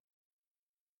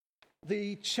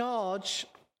The charge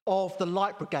of the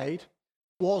Light Brigade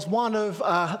was one of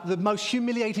the most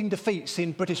humiliating defeats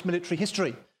in British military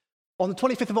history. On the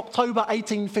 25th of October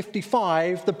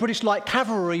 1855, the British Light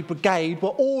Cavalry Brigade were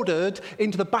ordered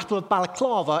into the Battle of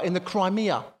Balaclava in the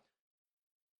Crimea.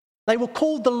 They were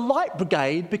called the Light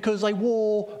Brigade because they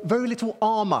wore very little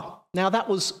armour. Now, that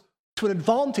was to an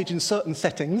advantage in certain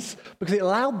settings because it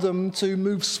allowed them to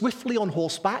move swiftly on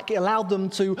horseback, it allowed them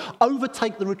to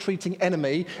overtake the retreating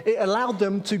enemy, it allowed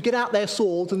them to get out their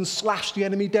swords and slash the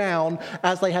enemy down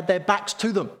as they had their backs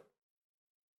to them.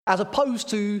 As opposed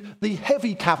to the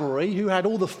heavy cavalry who had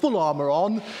all the full armour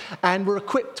on and were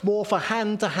equipped more for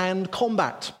hand-to-hand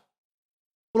combat.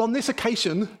 Well, on this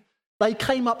occasion, they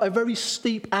came up a very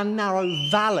steep and narrow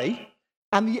valley,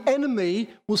 and the enemy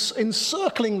was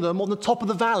encircling them on the top of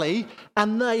the valley,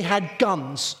 and they had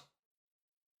guns.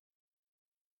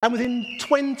 And within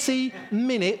 20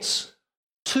 minutes,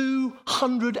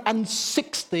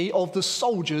 260 of the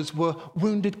soldiers were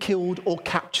wounded, killed, or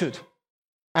captured,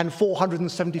 and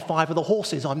 475 of the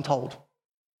horses, I'm told.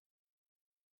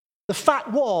 The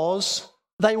fact was,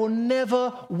 they were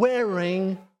never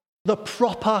wearing the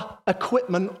proper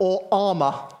equipment or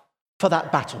armour for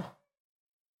that battle.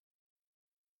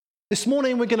 This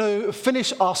morning we're going to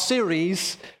finish our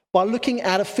series by looking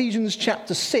at Ephesians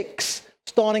chapter 6,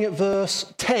 starting at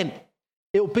verse 10.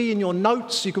 It will be in your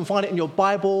notes, you can find it in your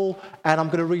Bible, and I'm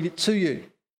going to read it to you.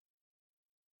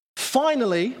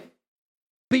 Finally,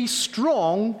 be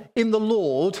strong in the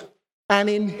Lord and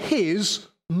in his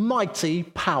mighty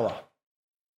power.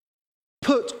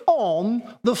 Put on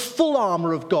the full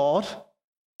armour of God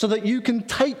so that you can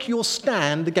take your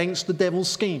stand against the devil's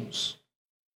schemes.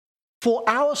 For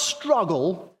our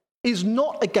struggle is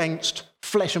not against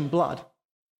flesh and blood,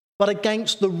 but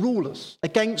against the rulers,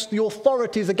 against the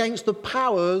authorities, against the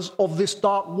powers of this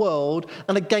dark world,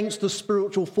 and against the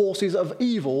spiritual forces of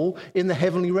evil in the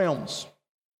heavenly realms.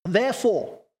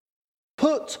 Therefore,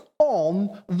 put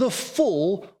on the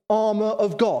full armour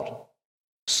of God,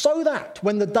 so that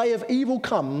when the day of evil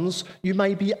comes, you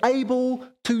may be able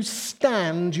to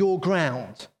stand your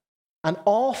ground. And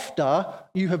after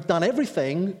you have done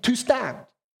everything, to stand.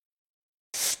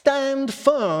 Stand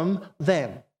firm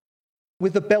then,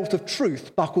 with the belt of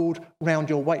truth buckled round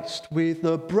your waist, with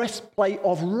the breastplate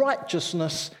of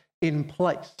righteousness in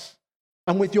place,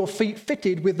 and with your feet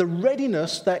fitted with the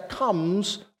readiness that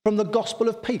comes from the gospel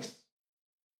of peace.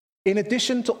 In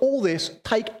addition to all this,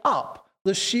 take up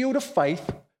the shield of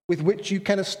faith with which you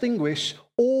can extinguish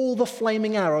all the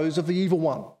flaming arrows of the evil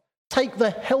one. Take the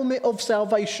helmet of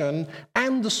salvation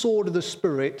and the sword of the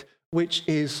Spirit, which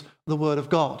is the word of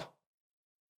God.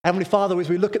 Heavenly Father, as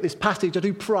we look at this passage, I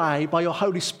do pray by your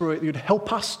Holy Spirit that you'd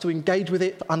help us to engage with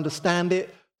it, to understand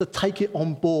it, to take it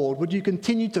on board. Would you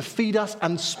continue to feed us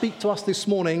and speak to us this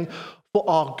morning for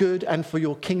our good and for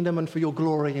your kingdom and for your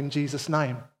glory in Jesus'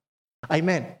 name.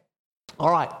 Amen.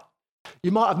 All right.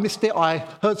 You might have missed it. I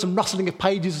heard some rustling of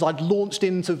pages as I'd launched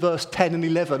into verse 10 and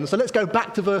 11. So let's go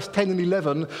back to verse 10 and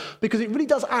 11 because it really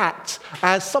does act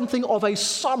as something of a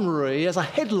summary, as a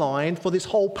headline for this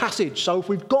whole passage. So if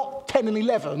we've got 10 and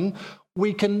 11,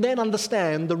 we can then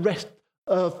understand the rest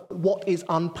of what is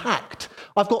unpacked.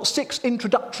 I've got 6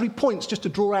 introductory points just to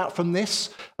draw out from this.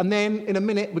 And then in a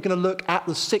minute, we're going to look at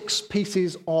the 6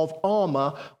 pieces of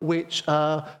armour which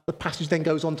the passage then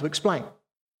goes on to explain.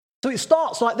 So it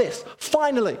starts like this,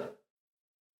 finally.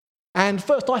 And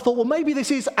first I thought, well, maybe this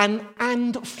is an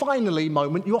and finally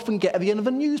moment you often get at the end of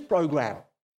a news programme.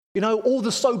 You know, all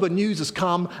the sober news has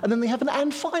come, and then they have an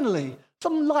and finally,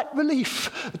 some light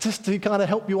relief just to kind of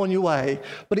help you on your way.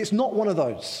 But it's not one of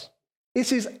those.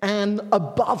 This is an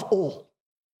above all.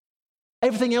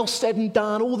 Everything else said and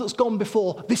done, all that's gone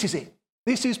before, this is it.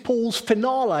 This is Paul's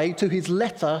finale to his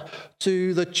letter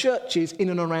to the churches in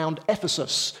and around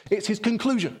Ephesus. It's his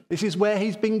conclusion. This is where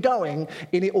he's been going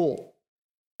in it all.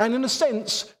 And in a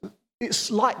sense,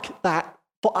 it's like that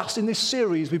for us in this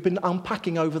series we've been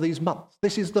unpacking over these months.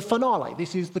 This is the finale.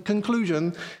 This is the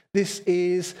conclusion. This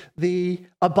is the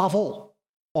above all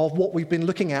of what we've been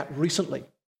looking at recently.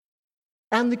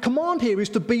 And the command here is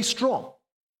to be strong.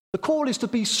 The call is to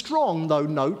be strong, though,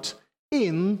 note,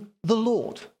 in the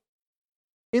Lord.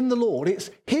 In the Lord. It's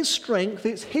his strength,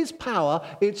 it's his power,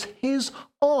 it's his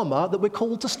armour that we're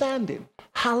called to stand in.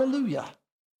 Hallelujah.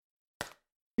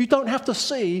 You don't have to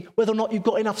see whether or not you've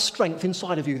got enough strength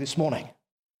inside of you this morning.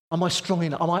 Am I strong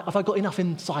enough? Have I got enough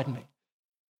inside me?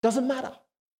 Doesn't matter.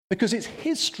 Because it's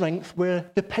his strength we're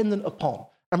dependent upon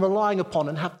and relying upon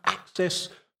and have access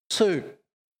to.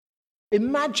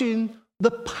 Imagine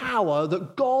the power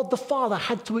that God the Father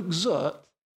had to exert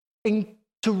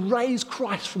to raise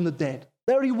Christ from the dead.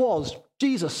 There he was,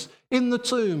 Jesus, in the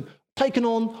tomb, taken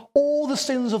on all the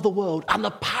sins of the world, and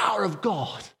the power of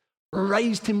God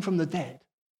raised him from the dead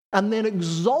and then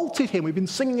exalted him. We've been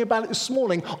singing about it this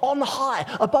morning, on high,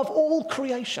 above all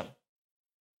creation.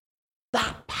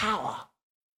 That power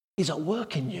is at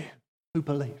work in you who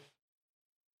believe.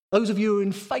 Those of you who are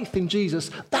in faith in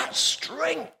Jesus, that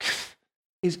strength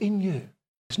is in you.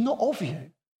 It's not of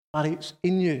you, but it's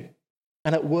in you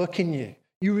and at work in you.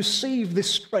 You receive this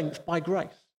strength by grace.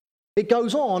 It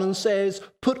goes on and says,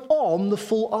 put on the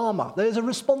full armor. There's a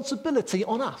responsibility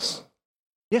on us.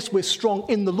 Yes, we're strong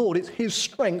in the Lord. It's his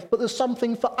strength, but there's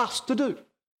something for us to do.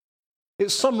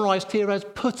 It's summarized here as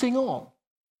putting on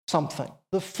something,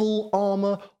 the full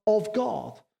armor of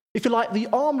God. If you like, the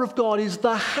armor of God is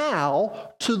the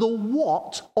how to the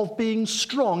what of being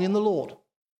strong in the Lord.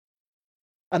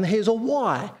 And here's a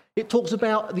why. It talks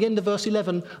about, at the end of verse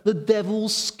 11, the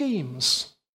devil's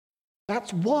schemes.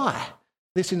 That's why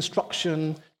this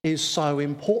instruction is so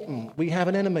important. We have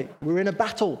an enemy. We're in a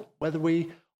battle, whether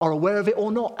we are aware of it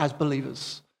or not as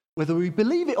believers, whether we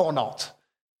believe it or not.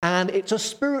 And it's a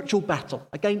spiritual battle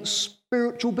against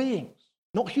spiritual beings,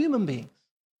 not human beings.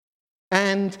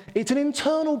 And it's an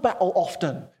internal battle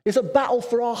often. It's a battle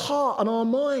for our heart and our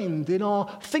mind, in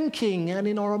our thinking and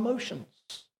in our emotions.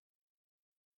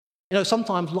 You know,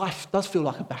 sometimes life does feel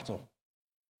like a battle.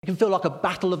 It can feel like a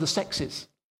battle of the sexes.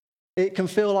 It can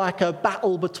feel like a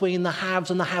battle between the haves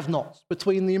and the have-nots,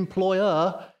 between the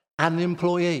employer and the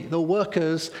employee, the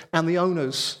workers and the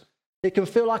owners. It can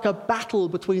feel like a battle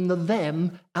between the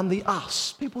them and the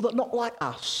us, people that are not like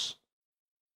us.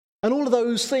 And all of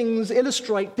those things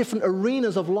illustrate different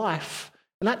arenas of life.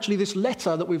 And actually, this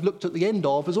letter that we've looked at the end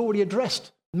of has already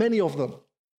addressed many of them.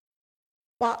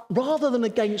 But rather than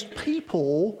against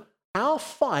people, our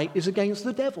fight is against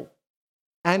the devil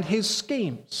and his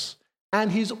schemes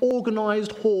and his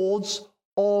organized hordes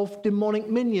of demonic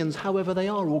minions, however they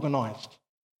are organized.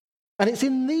 And it's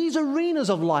in these arenas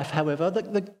of life, however,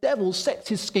 that the devil sets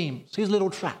his schemes, his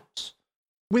little traps,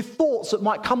 with thoughts that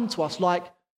might come to us like,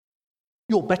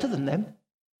 you're better than them,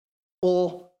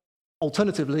 or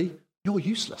alternatively, you're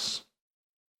useless.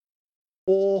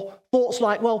 Or thoughts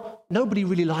like, well, nobody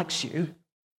really likes you.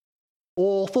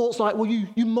 Or thoughts like, well, you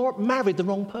married the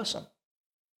wrong person.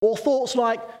 Or thoughts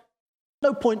like,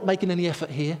 no point making any effort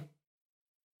here.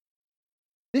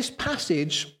 This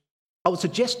passage, I would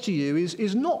suggest to you,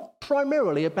 is not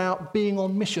primarily about being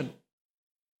on mission.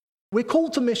 We're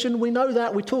called to mission, we know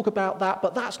that, we talk about that,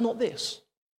 but that's not this.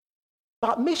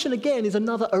 But mission, again, is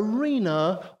another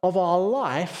arena of our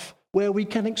life where we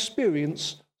can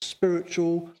experience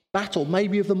spiritual battle,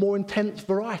 maybe of the more intense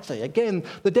variety. Again,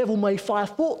 the devil may fire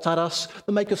thoughts at us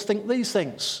that make us think these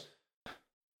things.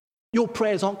 Your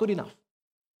prayers aren't good enough.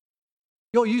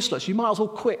 You're useless. You might as well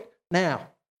quit now.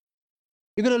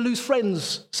 You're going to lose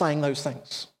friends saying those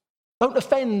things. Don't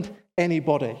offend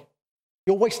anybody.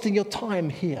 You're wasting your time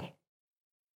here.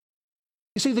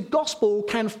 You see, the gospel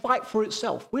can fight for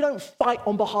itself. We don't fight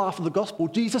on behalf of the gospel.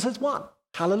 Jesus has won.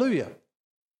 Hallelujah.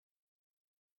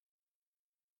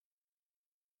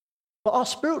 But our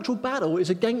spiritual battle is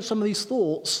against some of these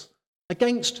thoughts,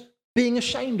 against being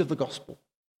ashamed of the gospel,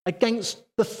 against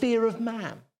the fear of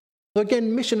man. So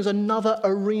again, mission is another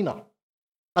arena.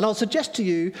 And I'll suggest to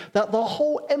you that the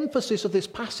whole emphasis of this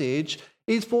passage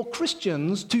is for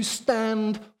Christians to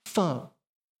stand firm.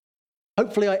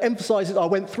 Hopefully I emphasize it, I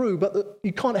went through, but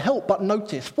you can't help but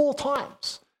notice 4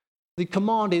 times. The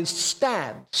command is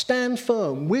stand, stand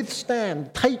firm,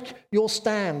 withstand, take your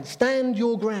stand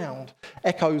your ground,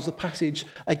 echoes the passage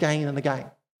again and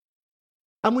again.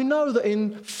 And we know that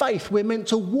in faith we're meant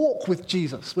to walk with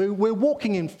Jesus. We're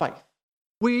walking in faith.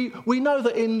 We know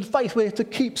that in faith we're to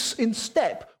keep in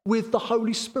step with the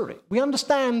Holy Spirit. We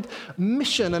understand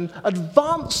mission and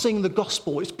advancing the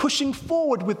gospel. It's pushing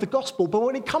forward with the gospel. But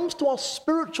when it comes to our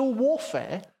spiritual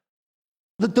warfare,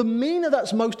 the demeanor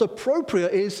that's most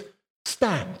appropriate is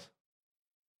stand.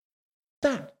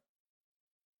 Stand.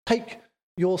 Take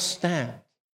your stand.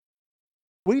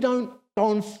 We don't go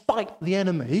and fight the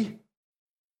enemy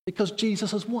because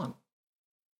Jesus has won.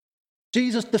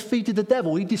 Jesus defeated the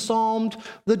devil. He disarmed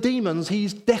the demons.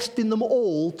 He's destined them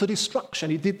all to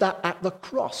destruction. He did that at the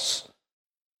cross.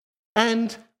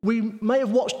 And we may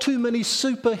have watched too many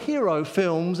superhero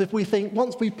films if we think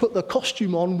once we put the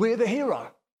costume on, we're the hero.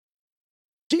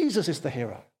 Jesus is the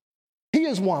hero. He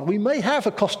has won. We may have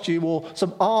a costume or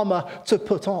some armor to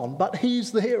put on, but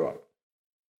he's the hero.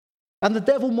 And the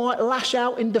devil might lash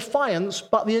out in defiance,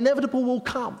 but the inevitable will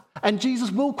come, and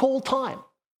Jesus will call time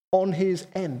on his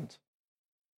end.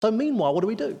 So meanwhile, what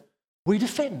do? We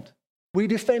defend. We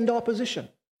defend our position.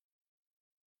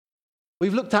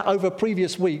 We've looked at over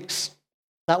previous weeks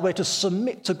that we're to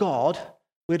submit to God,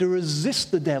 we're to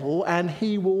resist the devil, and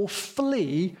he will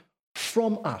flee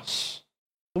from us.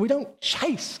 So we don't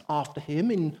chase after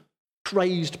him in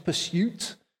crazed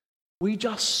pursuit. We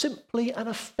just simply and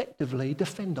effectively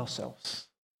defend ourselves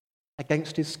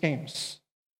against his schemes.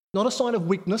 Not a sign of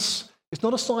weakness. It's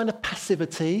not a sign of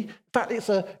passivity. In fact, it's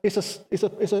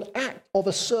an act of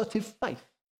assertive faith.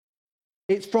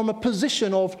 It's from a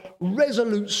position of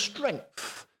resolute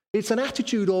strength. It's an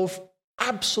attitude of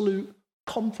absolute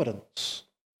confidence.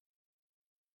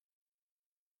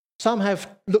 Some have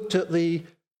looked at the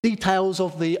details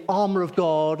of the armour of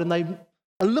God, and they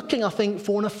are looking, I think,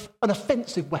 for an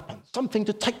offensive weapon, something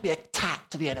to take the attack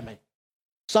to the enemy.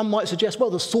 Some might suggest, well,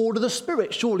 the sword of the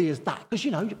Spirit surely is that, because,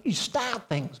 you stab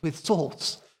things with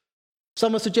swords.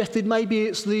 Some have suggested maybe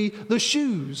it's the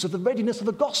shoes of the readiness of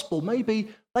the gospel. Maybe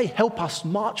they help us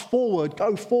march forward,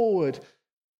 go forward,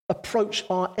 approach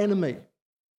our enemy.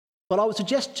 But I would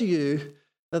suggest to you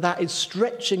that is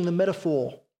stretching the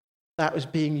metaphor that is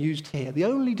being used here. The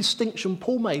only distinction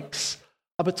Paul makes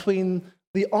are between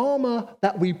the armour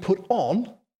that we put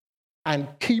on and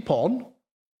keep on,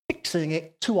 fixing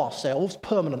it to ourselves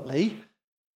permanently,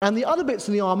 and the other bits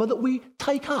of the armour that we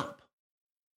take up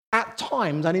at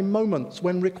times and in moments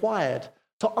when required.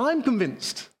 So I'm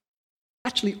convinced,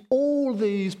 actually, all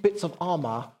these bits of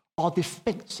armour are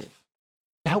defensive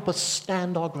to help us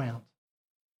stand our ground.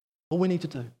 All we need to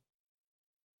do.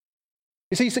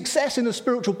 You see, success in the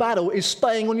spiritual battle is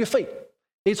staying on your feet.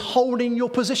 It's holding your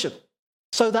position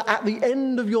so that at the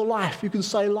end of your life you can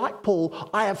say, like Paul,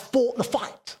 I have fought the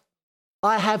fight.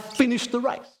 I have finished the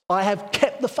race. I have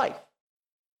kept the faith.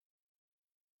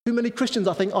 Too many Christians,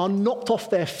 I think, are knocked off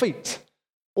their feet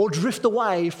or drift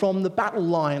away from the battle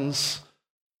lines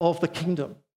of the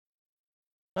kingdom.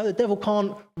 Now, the devil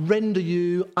can't render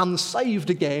you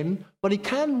unsaved again, but he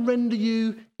can render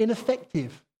you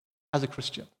ineffective as a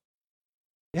Christian.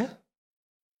 Yeah?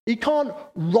 He can't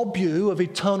rob you of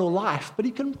eternal life, but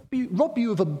he can rob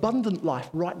you of abundant life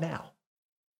right now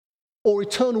or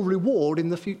eternal reward in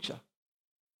the future.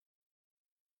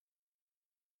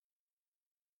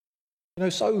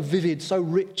 So vivid, so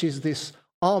rich is this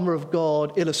armour of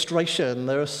God illustration.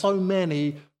 There are so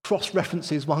many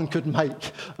cross-references one could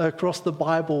make across the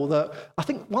Bible that I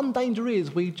think one danger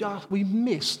is we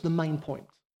miss the main point.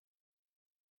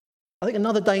 I think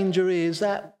another danger is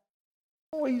that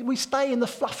we stay in the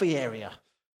fluffy area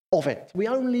of it. We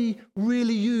only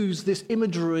really use this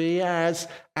imagery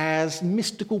as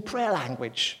mystical prayer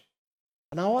language.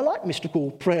 Now, I like mystical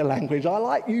prayer language. I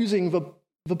like using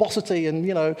verbosity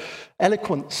and,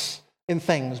 eloquence in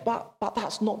things, but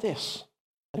that's not this.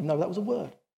 I didn't know that was a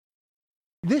word.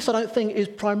 This, I don't think, is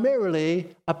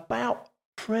primarily about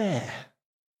prayer.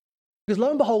 Because lo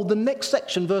and behold, the next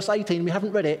section, verse 18, we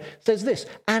haven't read it, says this,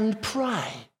 and pray.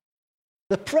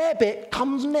 The prayer bit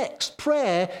comes next.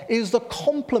 Prayer is the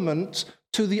complement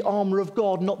to the armour of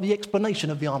God, not the explanation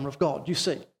of the armour of God, you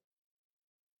see.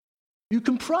 You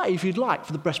can pray, if you'd like,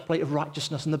 for the breastplate of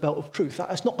righteousness and the belt of truth.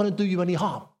 That's not going to do you any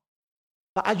harm.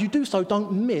 But as you do so,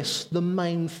 don't miss the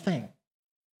main thing.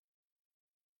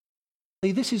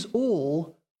 See, this is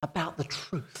all about the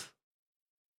truth.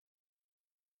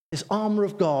 This armour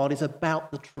of God is about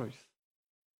the truth.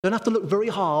 You don't have to look very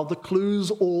hard. The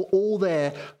clues are all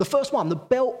there. The first one, the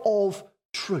belt of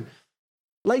truth.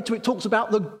 Later it talks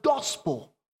about the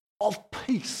gospel of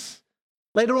peace.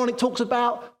 Later on it talks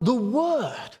about the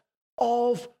word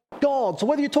of God. So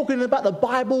whether you're talking about the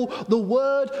Bible, the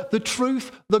word, the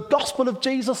truth, the gospel of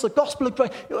Jesus, the gospel of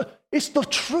grace, it's the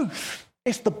truth.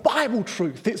 It's the Bible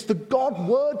truth. It's the God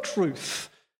word truth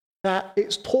that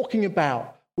it's talking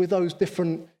about with those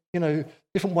different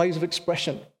ways of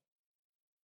expression.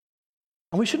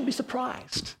 And we shouldn't be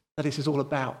surprised that this is all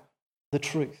about the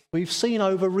truth. We've seen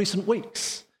over recent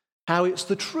weeks how it's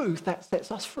the truth that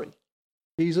sets us free.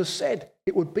 Jesus said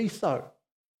it would be so.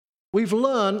 We've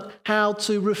learned how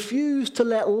to refuse to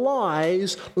let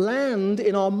lies land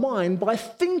in our mind by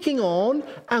thinking on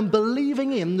and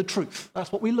believing in the truth.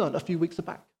 That's what we learned a few weeks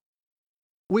back.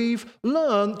 We've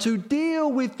learned to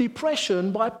deal with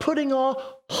depression by putting our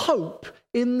hope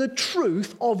in the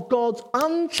truth of God's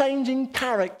unchanging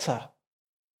character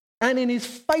and in his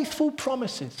faithful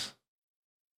promises.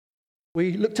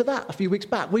 We looked at that a few weeks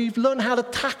back. We've learned how to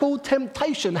tackle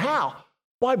temptation. How?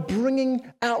 By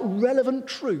bringing out relevant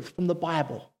truth from the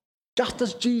Bible, just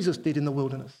as Jesus did in the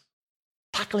wilderness.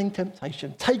 Tackling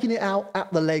temptation, taking it out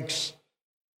at the legs.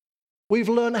 We've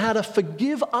learned how to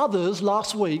forgive others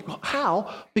last week.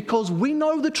 How? Because we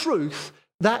know the truth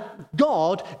that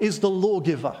God is the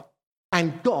lawgiver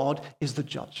and God is the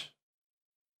judge.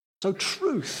 So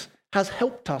truth has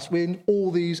helped us in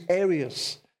all these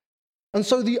areas. And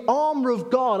so the armor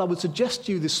of God, I would suggest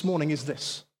to you this morning, is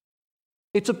this.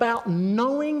 It's about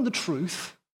knowing the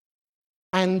truth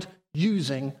and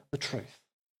using the truth.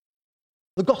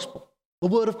 The gospel, the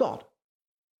word of God,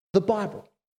 the Bible.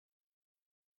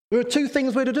 There are two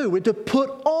things we're to do. We're to put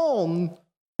on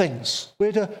things.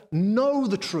 We're to know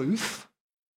the truth,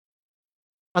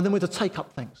 and then we're to take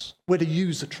up things. We're to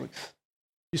use the truth.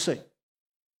 You see?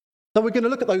 So we're going to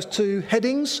look at those two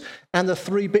headings and the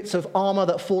three bits of armor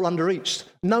that fall under each.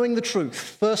 Knowing the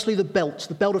truth. Firstly, the belt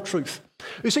of truth.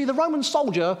 You see, the Roman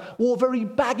soldier wore very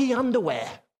baggy underwear.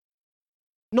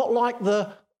 Not like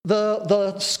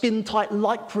the skin-tight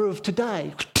lycra of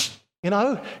today. You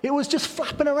know, it was just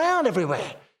flapping around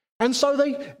everywhere. And so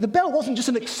the belt wasn't just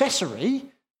an accessory.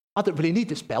 I don't really need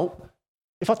this belt.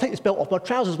 If I take this belt off, my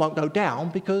trousers won't go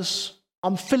down because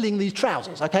I'm filling these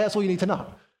trousers. Okay, that's all you need to know.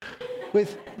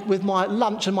 With my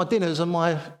lunch and my dinners and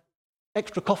my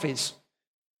extra coffees.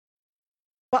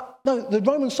 But no, the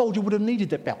Roman soldier would have needed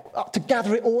that belt to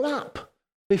gather it all up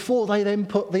before they then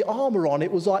put the armor on.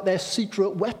 It was like their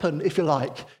secret weapon, if you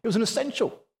like. It was an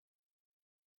essential.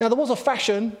 Now, there was a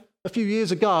fashion a few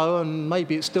years ago, and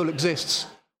maybe it still exists,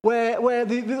 where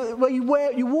you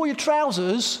wore your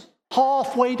trousers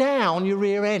halfway down your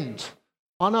rear end.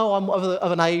 I know I'm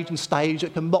of an age and stage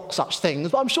that can mock such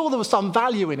things, but I'm sure there was some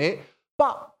value in it.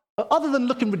 But other than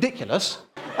looking ridiculous,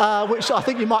 which I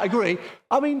think you might agree,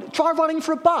 I mean, try running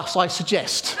for a bus, I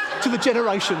suggest, to the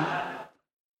generation.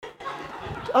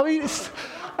 I mean,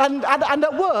 and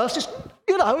at worst,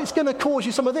 it's going to cause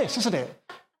you some of this, isn't it?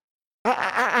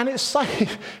 And it's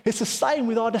the same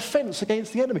with our defense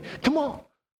against the enemy. Come on,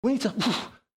 we need to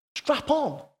strap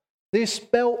on this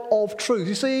belt of truth.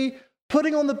 You see,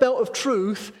 putting on the belt of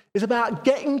truth is about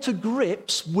getting to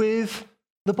grips with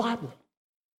the Bible.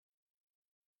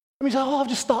 I mean, I've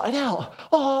just started out.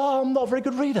 I'm not a very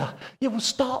good reader. Yeah, we'll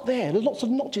start there. There's lots of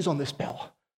notches on this belt.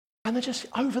 And they're just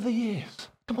over the years.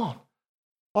 Come on.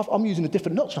 I'm using a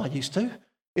different notch than I used to,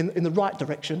 in the right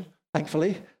direction,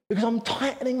 thankfully, because I'm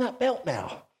tightening that belt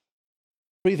now.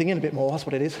 Breathing in a bit more, that's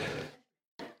what it is.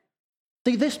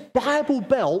 See, this Bible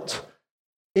belt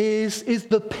is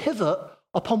the pivot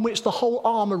upon which the whole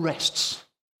armor rests.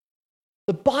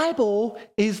 The Bible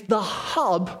is the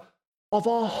hub of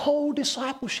our whole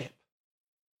discipleship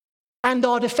and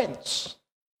our defense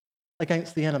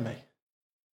against the enemy.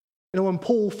 You know, when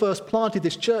Paul first planted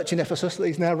this church in Ephesus that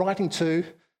he's now writing to,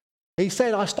 he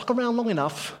said, I stuck around long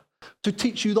enough to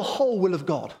teach you the whole will of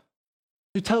God,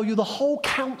 to tell you the whole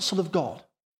counsel of God.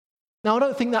 Now, I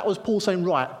don't think that was Paul saying,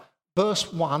 right,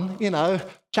 verse 1,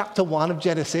 chapter 1 of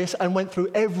Genesis, and went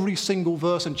through every single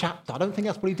verse and chapter. I don't think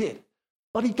that's what he did.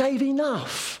 But he gave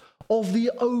enough of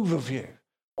the overview,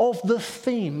 of the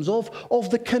themes, of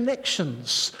the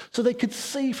connections, so they could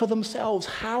see for themselves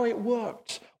how it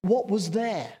worked, what was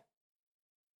there.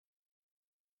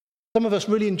 Some of us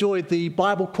really enjoyed the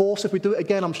Bible course. If we do it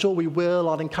again, I'm sure we will.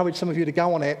 I'd encourage some of you to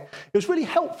go on it. It was really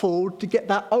helpful to get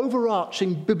that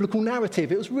overarching biblical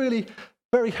narrative. It was really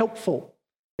very helpful.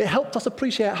 It helped us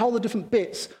appreciate how the different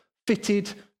bits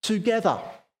fitted together.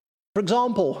 For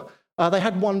example, they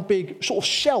had one big sort of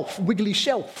shelf, wiggly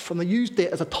shelf, and they used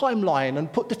it as a timeline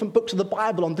and put different books of the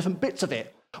Bible on different bits of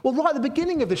it. Well, right at the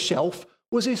beginning of the shelf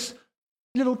was this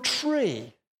little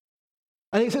tree.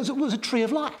 And it says it was a tree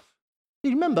of life. You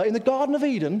remember, in the Garden of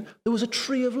Eden, there was a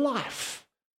tree of life.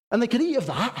 And they could eat of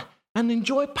that and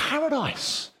enjoy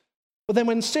paradise. But then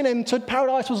when sin entered,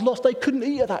 paradise was lost. They couldn't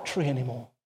eat of that tree anymore.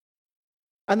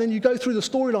 And then you go through the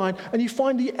storyline and you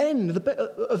find the end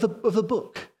of the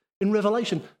book in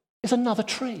Revelation. It's another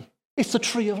tree. It's the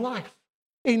tree of life.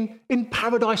 In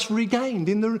paradise regained,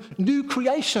 in the new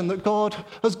creation that God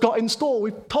has got in store.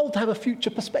 We're told to have a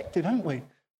future perspective, haven't we,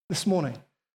 this morning?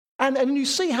 And you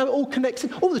see how it all connects.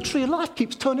 The tree of life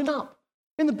keeps turning up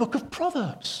in the book of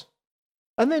Proverbs.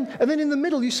 And then in the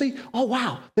middle you see, oh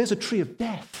wow, there's a tree of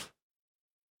death.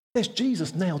 There's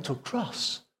Jesus nailed to a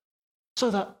cross so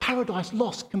that paradise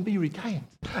lost can be regained.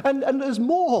 And there's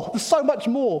more. There's so much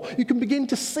more. You can begin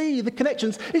to see the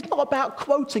connections. It's not about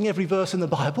quoting every verse in the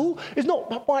Bible. It's not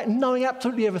about knowing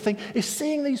absolutely everything. It's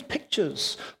seeing these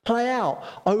pictures play out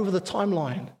over the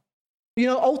timeline.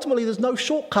 Ultimately, there's no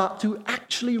shortcut to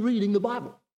actually reading the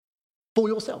Bible for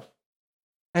yourself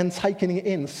and taking it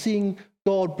in, seeing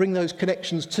God bring those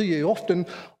connections to you. Often,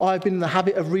 I've been in the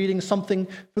habit of reading something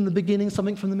from the beginning,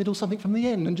 something from the middle, something from the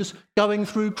end, and just going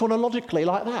through chronologically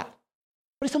like that.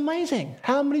 But it's amazing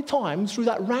how many times through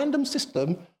that random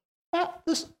system,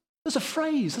 there's a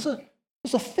phrase,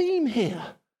 there's a theme here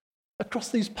across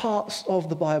these parts of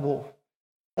the Bible.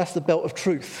 That's the belt of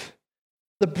truth.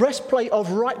 the breastplate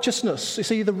of righteousness. You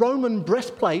see, the Roman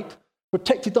breastplate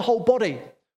protected the whole body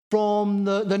from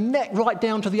the neck right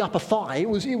down to the upper thigh. It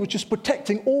was just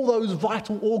protecting all those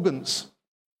vital organs.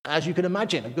 As you can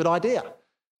imagine, a good idea.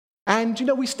 And,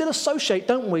 we still associate,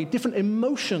 don't we, different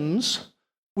emotions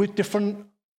with different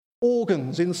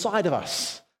organs inside of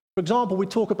us. For example, we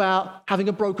talk about having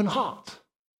a broken heart.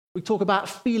 We talk about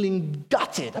feeling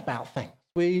gutted about things.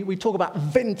 We talk about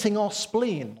venting our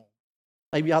spleen,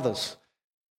 maybe others.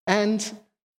 And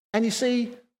you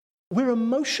see, we're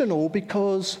emotional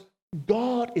because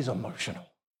God is emotional.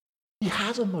 He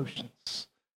has emotions.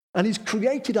 And he's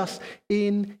created us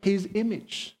in his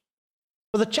image.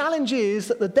 But the challenge is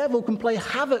that the devil can play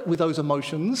havoc with those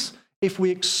emotions if we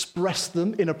express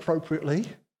them inappropriately,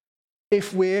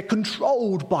 if we're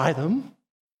controlled by them,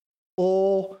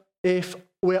 or if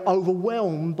we're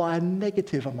overwhelmed by a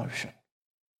negative emotion.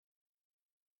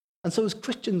 And so as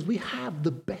Christians, we have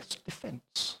the best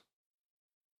defense.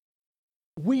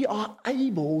 We are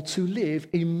able to live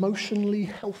emotionally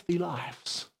healthy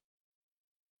lives.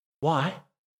 Why?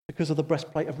 Because of the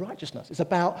breastplate of righteousness. It's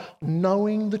about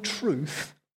knowing the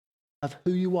truth of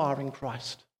who you are in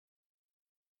Christ.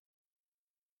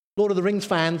 Lord of the Rings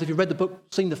fans, if you've read the book,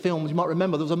 seen the films, you might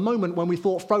remember there was a moment when we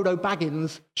thought Frodo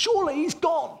Baggins, surely he's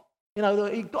gone. He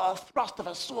got a thrust of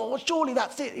a sword. Surely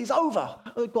that's it. He's over.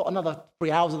 They've got another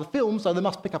 3 hours of the film, so they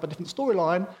must pick up a different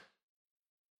storyline.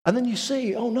 And then you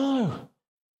see, oh no,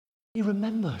 he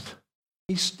remembered.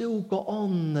 He's still got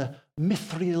on the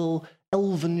mithril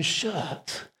elven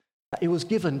shirt that he was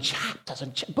given chapters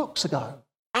and books ago,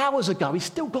 hours ago. He's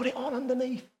still got it on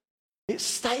underneath. It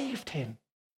saved him.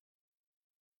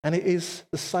 And it is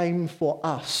the same for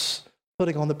us,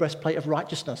 putting on the breastplate of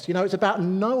righteousness. It's about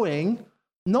knowing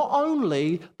not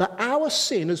only that our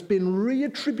sin has been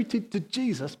reattributed to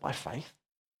Jesus by faith,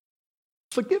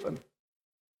 forgiven,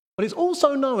 but it's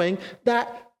also knowing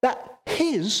that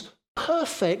his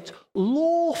perfect,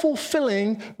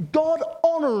 law-fulfilling,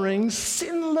 God-honoring,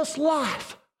 sinless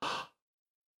life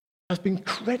has been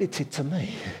credited to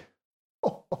me.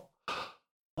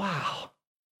 Wow.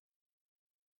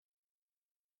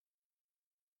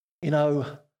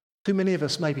 Too many of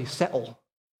us maybe settle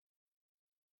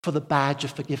for the badge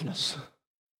of forgiveness,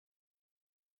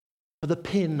 for the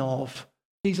pin of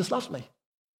Jesus loves me.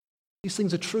 These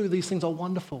things are true. These things are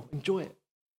wonderful. Enjoy it.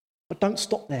 But don't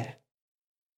stop there.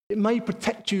 It may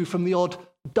protect you from the odd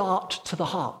dart to the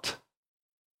heart.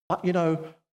 But,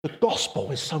 the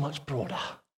gospel is so much broader,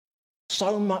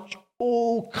 so much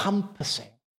all-encompassing,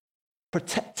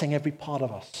 protecting every part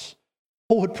of us.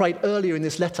 Paul had prayed earlier in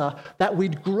this letter that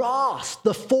we'd grasp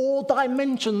the 4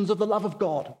 dimensions of the love of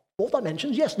God. 4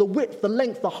 dimensions, yes, the width, the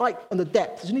length, the height, and the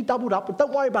depth. It's only doubled up, but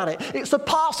don't worry about it. It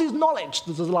surpasses knowledge,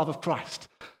 the love of Christ.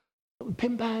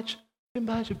 Pin badge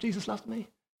of Jesus loves me.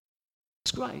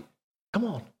 It's great. Come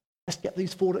on, let's get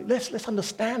these 4. Let's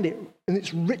understand it in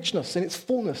its richness, in its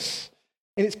fullness,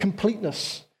 in its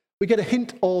completeness. We get a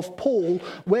hint of Paul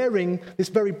wearing this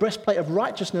very breastplate of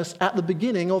righteousness at the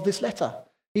beginning of this letter.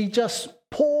 He just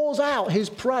pours out his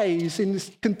praise in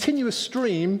this continuous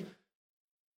stream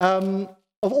of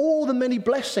all the many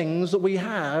blessings that we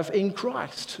have in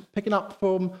Christ. Picking up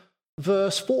from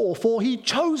verse 4, for he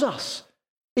chose us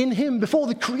in him before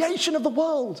the creation of the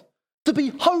world to be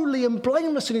holy and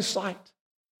blameless in his sight.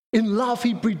 In love,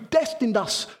 he predestined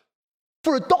us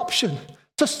for adoption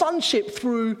to sonship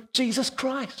through Jesus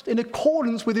Christ in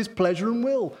accordance with his pleasure and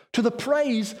will, to the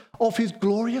praise of his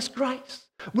glorious grace,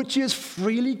 which he has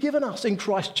freely given us in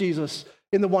Christ Jesus,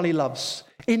 in the one he loves.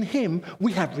 In him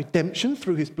we have redemption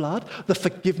through his blood, the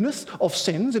forgiveness of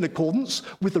sins in accordance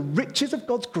with the riches of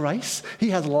God's grace. He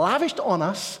has lavished on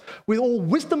us with all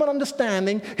wisdom and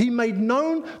understanding. He made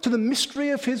known to the mystery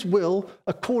of his will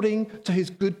according to his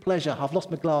good pleasure. I've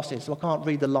lost my glasses, so I can't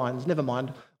read the lines. Never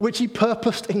mind. Which he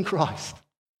purposed in Christ.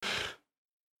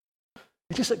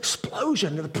 It's just an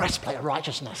explosion of the breastplate of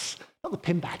righteousness, not the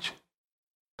pin badge.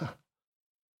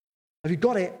 Have you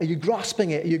got it? Are you grasping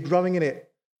it? Are you growing in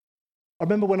it? I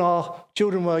remember when our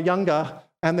children were younger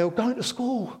and they were going to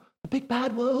school, the big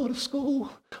bad world of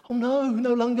school. Oh no,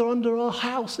 no longer under our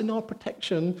house in our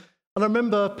protection. And I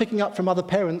remember picking up from other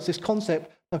parents this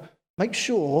concept, make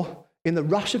sure in the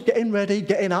rush of getting ready,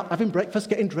 getting up, having breakfast,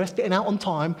 getting dressed, getting out on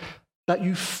time, that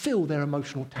you fill their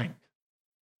emotional tank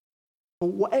for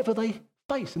whatever they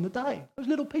face in the day. Those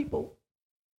little people.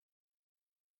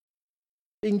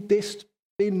 Being dissed,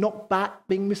 being knocked back,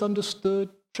 being misunderstood,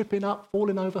 tripping up,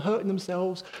 falling over, hurting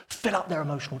themselves, fill up their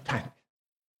emotional tank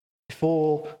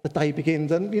before the day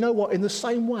begins. And you know what? In the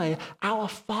same way, our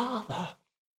Father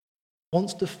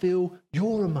wants to fill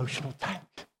your emotional tank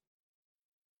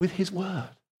with his word,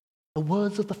 The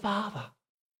words of the Father.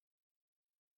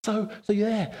 So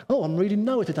yeah. Oh, I'm reading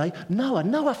Noah today.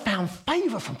 Noah found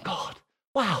favor from God.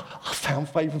 Wow, I found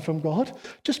favor from God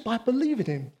just by believing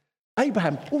him.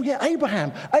 Abraham. Oh yeah,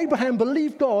 Abraham. Abraham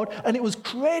believed God and it was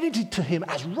credited to him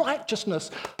as righteousness.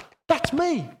 That's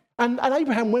me. And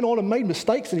Abraham went on and made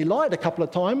mistakes and he lied a couple of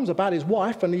times about his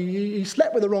wife and he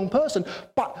slept with the wrong person.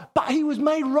 But he was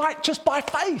made righteous by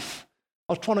faith.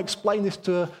 I was trying to explain this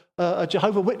to a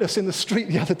Jehovah's Witness in the street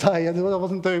the other day, and I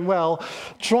wasn't doing well.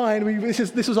 This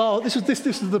is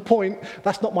the point.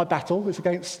 That's not my battle. It's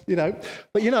against,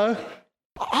 But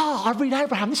I read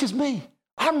Abraham. This is me.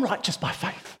 I'm righteous by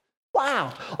faith.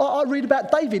 Wow. I read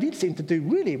about David. He seemed to do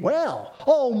really well.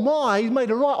 Oh my, he's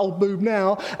made a right old move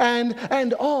now. And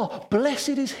blessed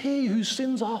is he whose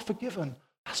sins are forgiven.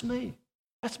 That's me.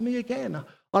 That's me again.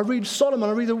 I read Solomon,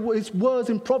 I read his words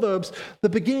in Proverbs. The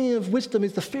beginning of wisdom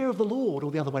is the fear of the Lord,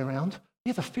 or the other way around.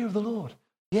 Yeah, the fear of the Lord.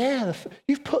 Yeah,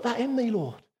 you've put that in me,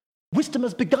 Lord. Wisdom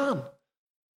has begun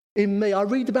in me. I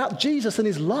read about Jesus and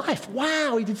his life.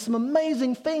 Wow, he did some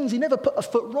amazing things. He never put a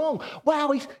foot wrong.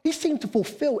 Wow, he seemed to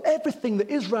fulfill everything that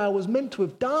Israel was meant to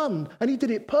have done. And he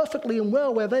did it perfectly and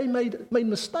well where they made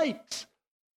mistakes.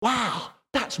 Wow,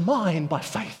 that's mine by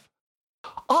faith.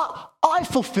 I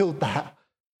fulfilled that.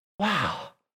 Wow.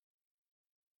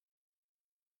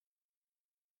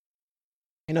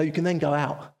 You can then go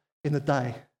out in the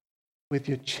day with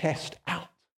your chest out,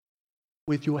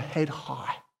 with your head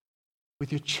high,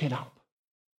 with your chin up.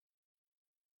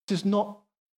 This is not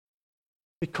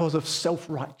because of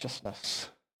self-righteousness,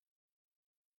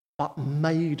 but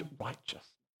made righteous.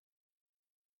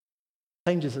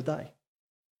 Changes the day.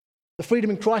 The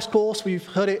Freedom in Christ course, we've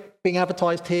heard it being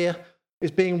advertised here,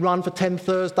 is being run for 10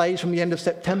 Thursdays from the end of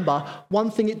September. One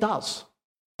thing it does,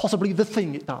 possibly the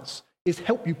thing it does, is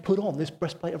help you put on this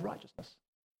breastplate of righteousness,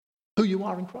 who you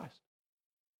are in Christ.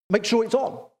 Make sure it's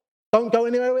on. Don't go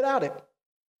anywhere without it.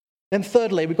 Then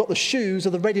thirdly, we've got the shoes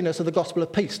of the readiness of the gospel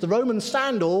of peace. The Roman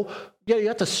sandal, you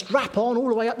had to strap on all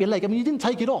the way up your leg. I mean, you didn't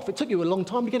take it off. It took you a long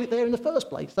time to get it there in the first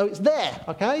place. So it's there,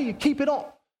 okay? You keep it on.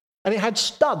 And it had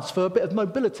studs for a bit of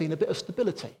mobility and a bit of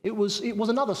stability. It was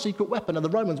another secret weapon of the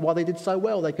Romans, why they did so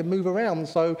well. They could move around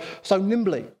so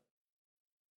nimbly.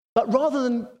 But rather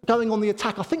than going on the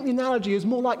attack, I think the analogy is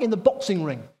more like in the boxing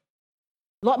ring.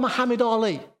 Like Muhammad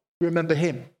Ali, you remember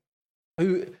him,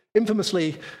 who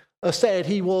infamously said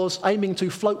he was aiming to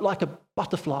float like a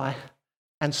butterfly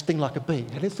and sting like a bee.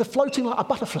 And it's the floating like a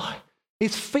butterfly.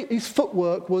 His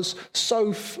footwork was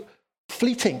so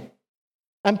fleeting.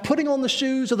 And putting on the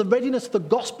shoes of the readiness of the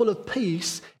gospel of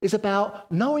peace is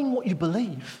about knowing what you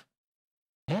believe.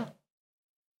 Yeah?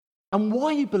 And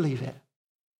why you believe it.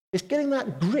 It's getting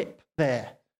that grip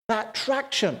there, that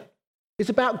traction. It's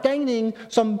about gaining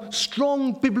some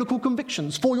strong biblical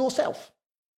convictions for yourself.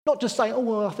 Not just saying, oh,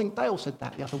 well, I think Dale said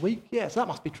that the other week. Yes, that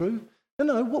must be true.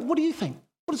 No, what do you think?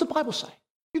 What does the Bible say?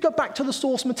 You go back to the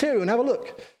source material and have a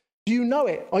look. Do you know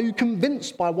it? Are you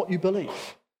convinced by what you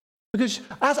believe? Because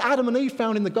as Adam and Eve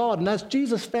found in the garden, as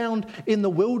Jesus found in the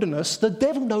wilderness, the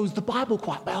devil knows the Bible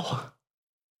quite well.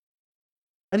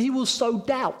 And he will sow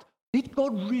doubt. Did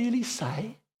God really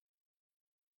say?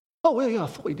 Oh, well, yeah, I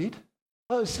thought he did.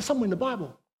 Oh, it's somewhere in the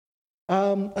Bible.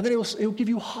 And then he'll give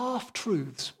you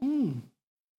half-truths.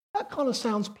 That kind of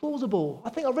sounds plausible. I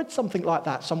think I read something like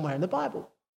that somewhere in the Bible.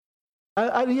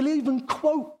 And he'll even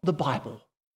quote the Bible.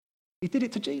 He did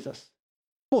it to Jesus.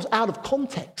 Of course, out of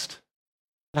context.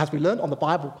 And as we learned on the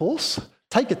Bible course,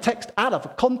 take a text out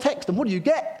of context, and what do you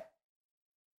get?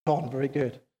 Gone, very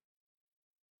good.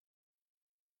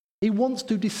 He wants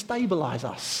to destabilize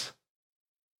us.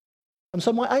 And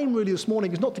so my aim really this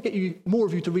morning is not to get more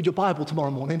of you to read your Bible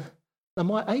tomorrow morning. And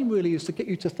my aim really is to get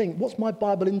you to think, what's my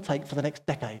Bible intake for the next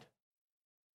decade?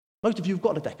 Most of you have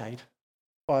got a decade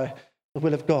by the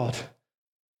will of God.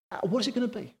 What is it going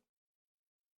to be?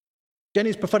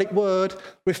 Jenny's prophetic word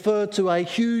referred to a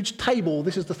huge table.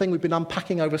 This is the thing we've been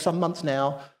unpacking over some months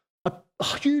now. A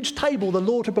huge table the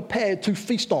Lord had prepared to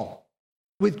feast on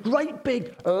with great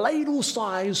big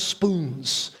ladle-sized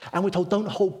spoons. And we're told, don't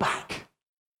hold back.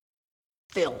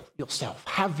 Fill yourself.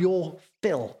 Have your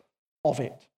fill of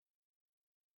it.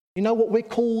 You know what we're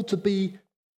called to be?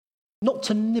 Not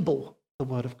to nibble the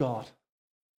word of God,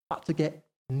 but to get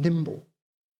nimble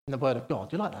in the word of God.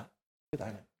 Do you like that? Good,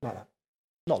 don't you? Like that?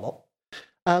 Not a lot.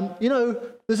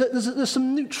 There's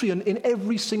some nutrient in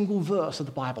every single verse of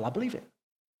the Bible. I believe it.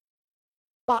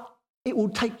 But it will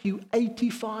take you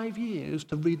 85 years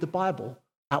to read the Bible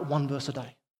at one verse a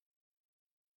day.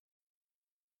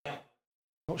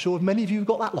 Not sure if many of you have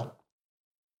got that long.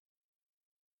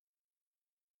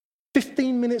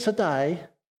 15 minutes a day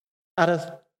at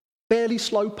a fairly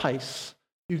slow pace,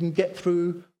 you can get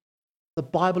through the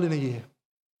Bible in a year.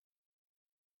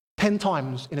 10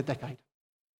 times in a decade.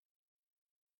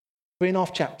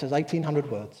 3.5 chapters,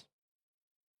 1,800 words.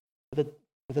 With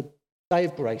a day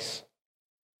of grace.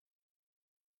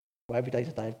 Well, every day's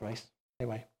a day of grace.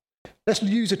 Anyway, let's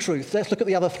use the truth. Let's look at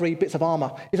the other 3 bits of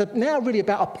armour. It's now really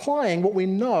about applying what we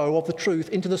know of the truth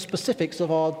into the specifics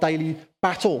of our daily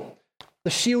battle.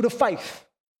 The shield of faith.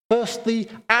 First, the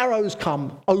arrows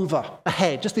come over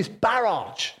ahead, just this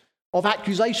barrage of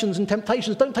accusations and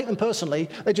temptations. Don't take them personally.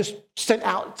 They're just sent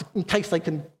out in case they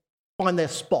can find their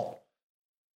spot.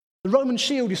 The Roman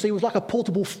shield, you see, was like a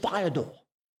portable fire door.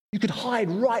 You could hide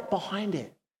right behind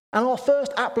it. And our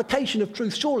first application of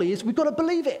truth, surely, is we've got to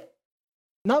believe it.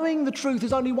 Knowing the truth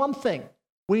is only one thing.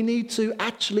 We need to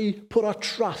actually put our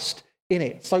trust in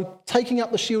it. So taking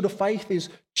up the shield of faith is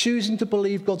choosing to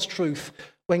believe God's truth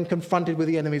when confronted with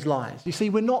the enemy's lies. You see,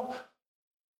 we're not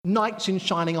knights in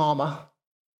shining armour.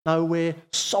 No, we're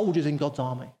soldiers in God's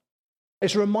army.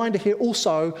 It's a reminder here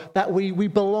also that we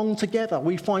belong together.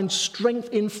 We find strength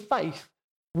in faith,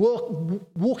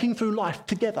 walking through life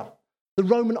together. The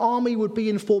Roman army would be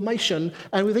in formation,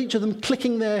 and with each of them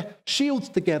clicking their shields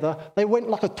together, they went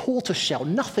like a tortoise shell.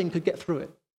 Nothing could get through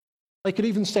it. They could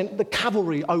even send the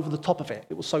cavalry over the top of it.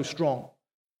 It was so strong.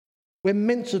 We're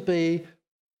meant to be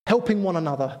helping one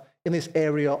another in this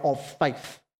area of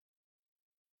faith.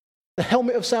 The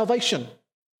helmet of salvation.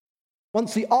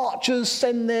 Once the archers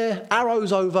send their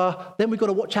arrows over, then we've got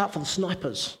to watch out for the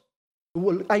snipers who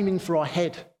are aiming for our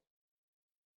head.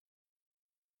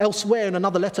 Elsewhere in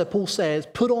another letter, Paul says,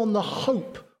 put on the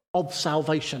hope of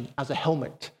salvation as a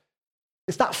helmet.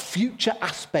 It's that future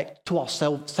aspect to our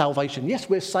salvation. Yes,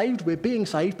 we're saved, we're being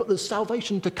saved, but there's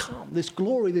salvation to come, this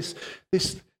glory,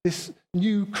 this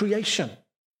new creation,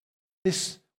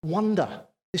 this wonder,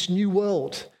 this new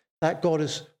world that God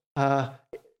is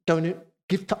going to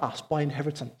give to us by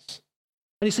inheritance.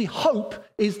 And you see, hope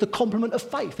is the complement of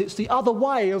faith. It's the other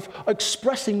way of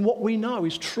expressing what we know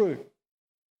is true.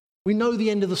 We know the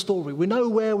end of the story. We know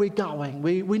where we're going.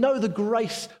 We know the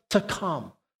grace to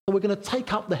come. So we're going to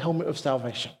take up the helmet of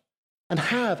salvation and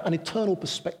have an eternal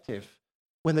perspective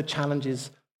when the challenges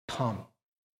come.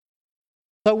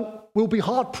 So we'll be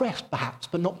hard-pressed, perhaps,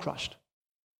 but not crushed.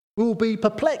 We will be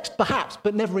perplexed, perhaps,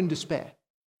 but never in despair.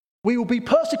 We will be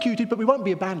persecuted, but we won't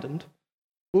be abandoned.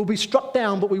 We'll be struck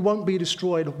down, but we won't be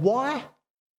destroyed. Why?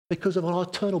 Because of our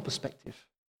eternal perspective.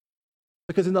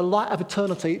 Because in the light of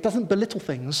eternity, it doesn't belittle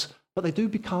things, but they do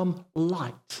become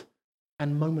light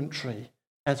and momentary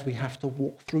as we have to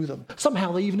walk through them.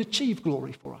 Somehow they even achieve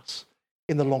glory for us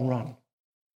in the long run.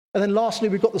 And then lastly,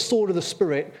 we've got the sword of the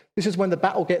Spirit. This is when the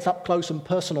battle gets up close and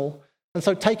personal. And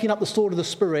so taking up the sword of the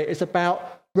Spirit is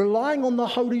about relying on the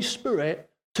Holy Spirit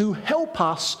to help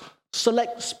us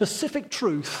select specific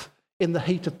truth in the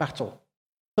heat of battle.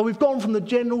 So we've gone from the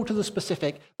general to the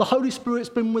specific. The Holy Spirit's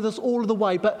been with us all of the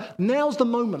way, but now's the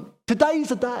moment. Today's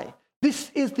the day.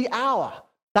 This is the hour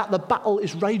that the battle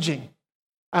is raging,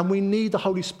 and we need the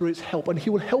Holy Spirit's help, and he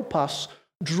will help us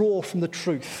draw from the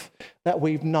truth that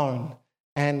we've known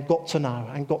and got to know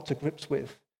and got to grips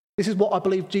with. This is what I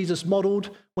believe Jesus modeled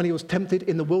when he was tempted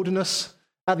in the wilderness.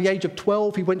 At the age of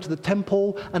 12, he went to the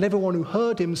temple, and everyone who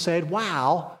heard him said,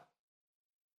 wow,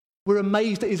 we're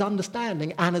amazed at his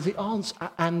understanding and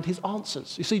his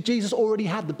answers. You see, Jesus already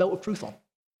had the belt of truth on.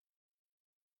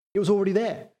 It was already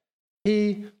there.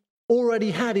 He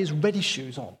already had his ready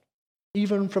shoes on,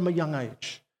 even from a young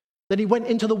age. Then he went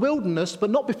into the wilderness, but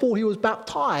not before he was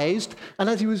baptized. And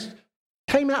as he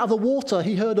came out of the water,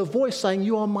 he heard a voice saying,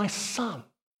 you are my son,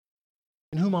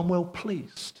 in whom I'm well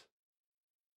pleased.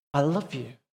 I love you.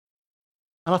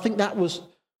 And I think that was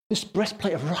this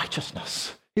breastplate of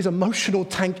righteousness. His emotional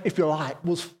tank, if you like,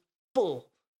 was full.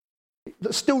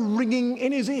 That's still ringing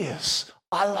in his ears.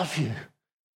 I love you,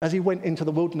 as he went into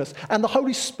the wilderness. And the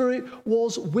Holy Spirit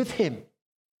was with him,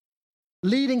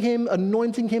 leading him,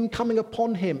 anointing him, coming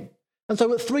upon him. And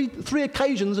so at three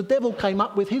occasions, the devil came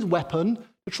up with his weapon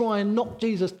to try and knock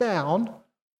Jesus down.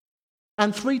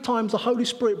 And 3 times the Holy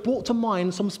Spirit brought to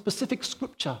mind some specific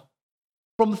scripture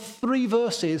from 3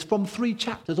 verses, from 3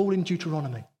 chapters, all in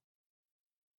Deuteronomy.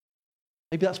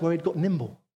 Maybe that's where he'd got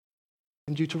nimble,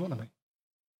 in Deuteronomy.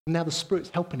 And now the Spirit's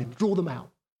helping him draw them out.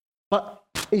 But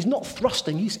he's not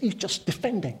thrusting, he's just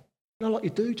defending. You know what you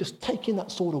do? Just taking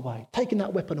that sword away, taking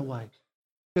that weapon away.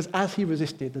 Because as he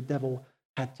resisted, the devil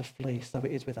had to flee. So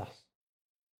it is with us.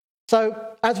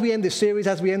 So as we end this series,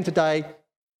 as we end today,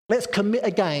 let's commit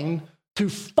again to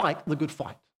fight the good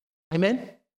fight. Amen?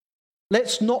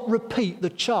 Let's not repeat the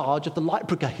charge of the Light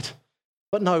Brigade,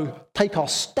 but no, take our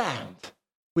stand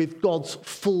with God's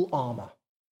full armour.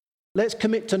 Let's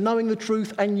commit to knowing the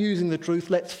truth and using the truth.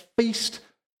 Let's feast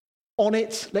on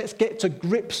it. Let's get to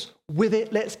grips with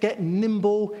it. Let's get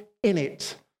nimble in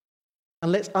it.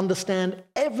 And let's understand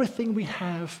everything we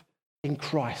have in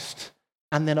Christ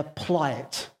and then apply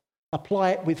it.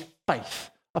 Apply it with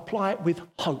faith. Apply it with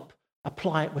hope.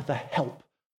 Apply it with the help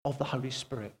of the Holy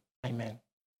Spirit. Amen.